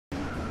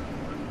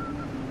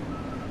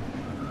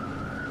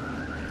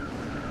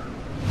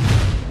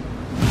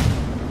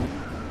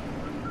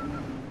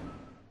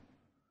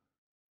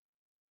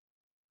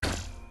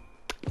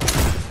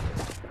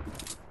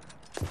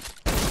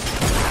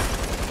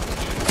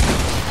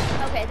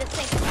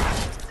think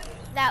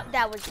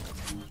that was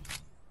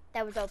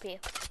OP.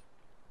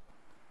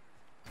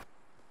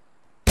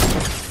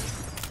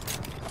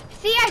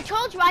 See, I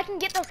told you I can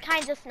get those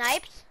kinds of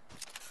snipes.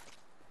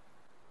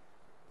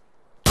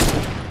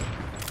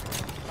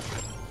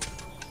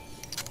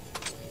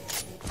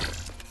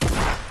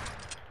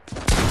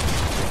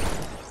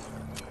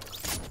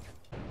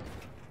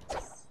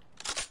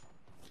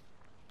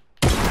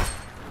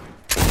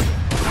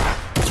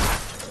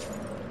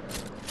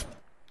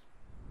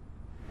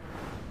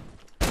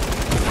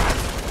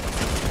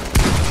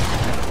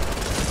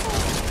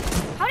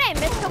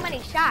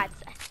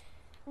 Shots.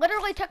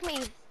 Literally took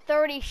me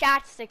 30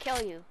 shots to kill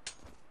you.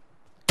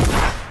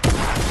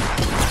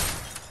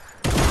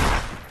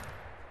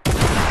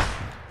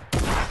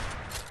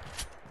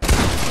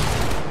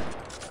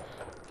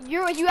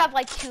 You have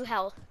like 2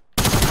 health.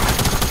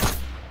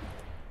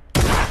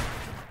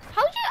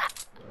 How'd you?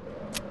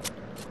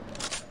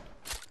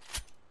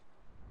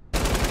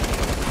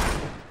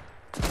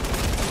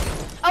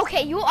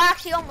 Okay, you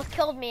actually almost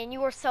killed me and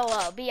you were so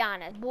low. Be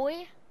honest,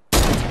 boy.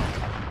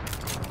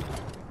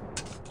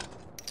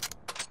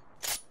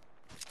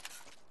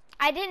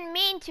 I didn't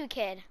mean to,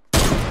 kid.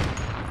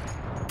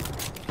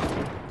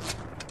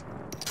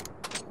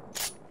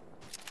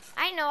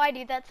 I know I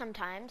do that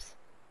sometimes.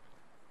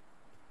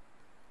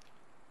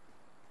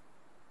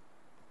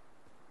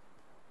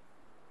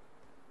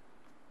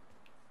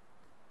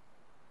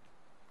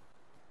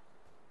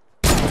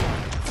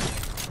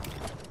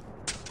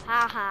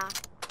 Haha.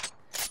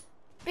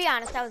 Be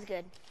honest, that was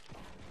good.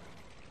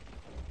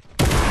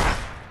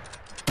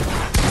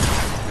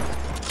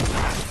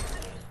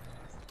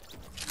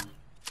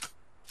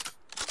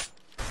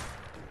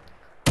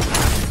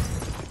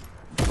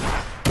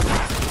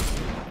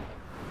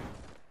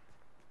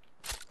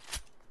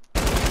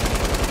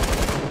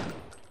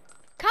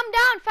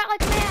 Fight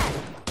like a man.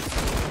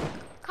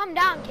 Calm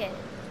down, kid.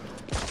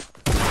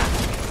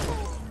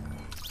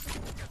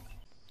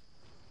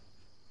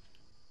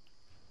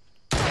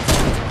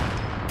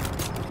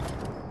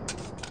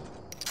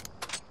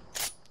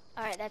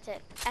 Alright, that's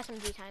it.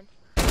 SMG time.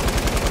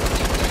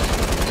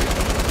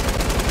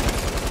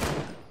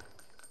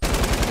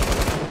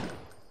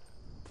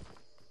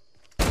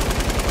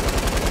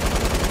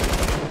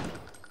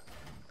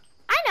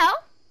 I know.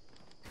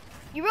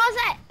 You realize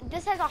that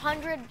this has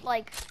 100,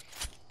 like,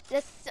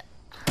 this.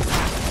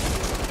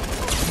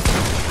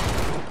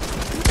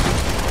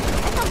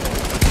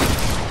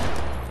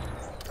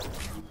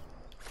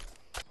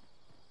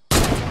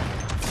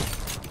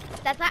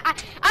 That's not.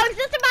 I was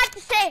just about to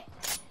say.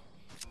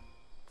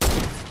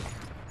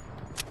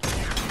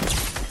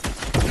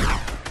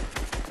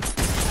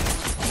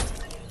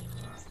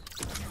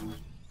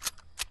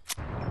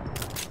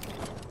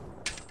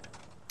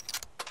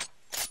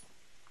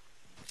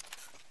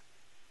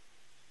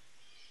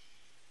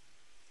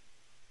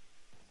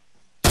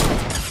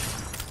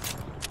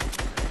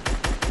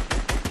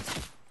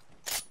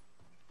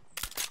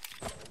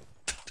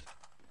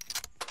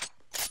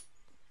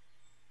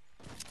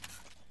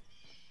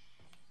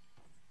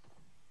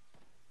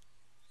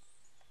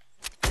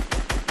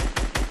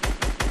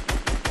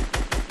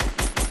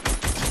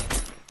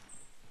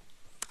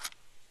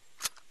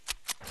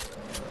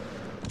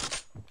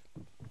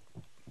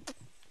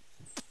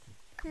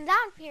 Come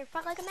down here,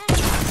 fight like a man. You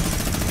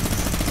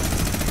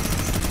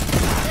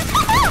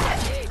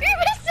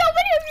missed so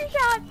many of your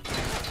shots.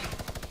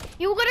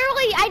 You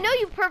literally, I know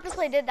you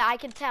purposely did that, I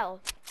can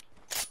tell.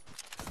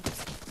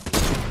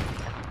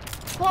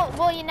 Well,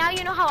 now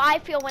you know how I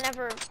feel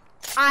whenever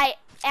I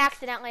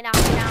accidentally knock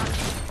you down.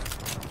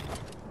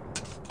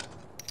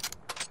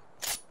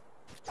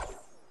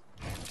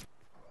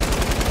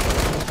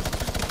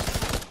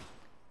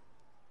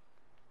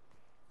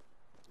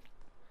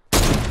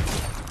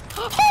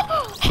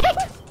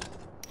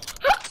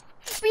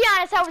 Be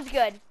honest, that was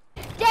good.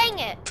 Dang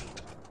it.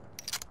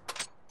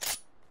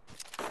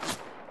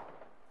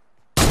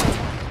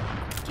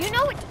 Do you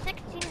know what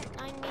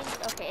 16:9 means?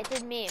 Okay, it's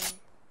a meme.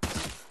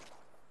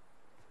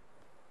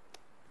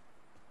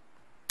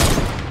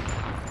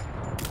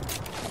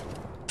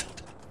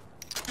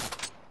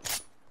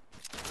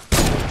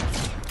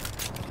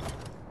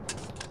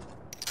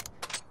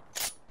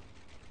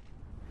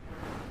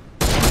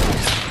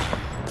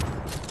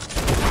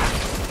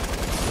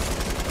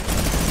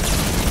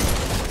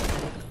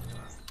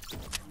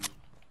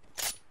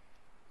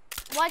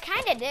 Well, I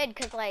kinda did,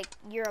 cause like,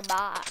 you're a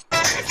bot.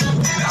 Alright,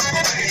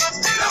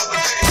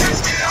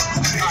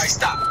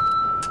 stop.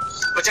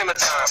 Pajama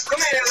time.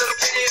 Come here, little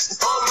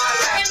kids. On my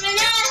lap.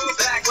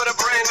 Back with a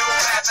brand new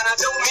rap, and I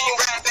don't mean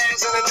rap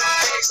as in a new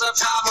case of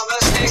top of the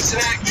sticks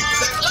and act.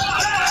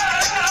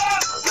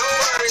 No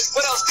worries.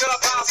 What else could I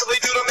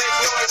possibly do to make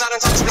noise? I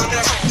done touched on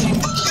that.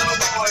 Little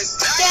boys.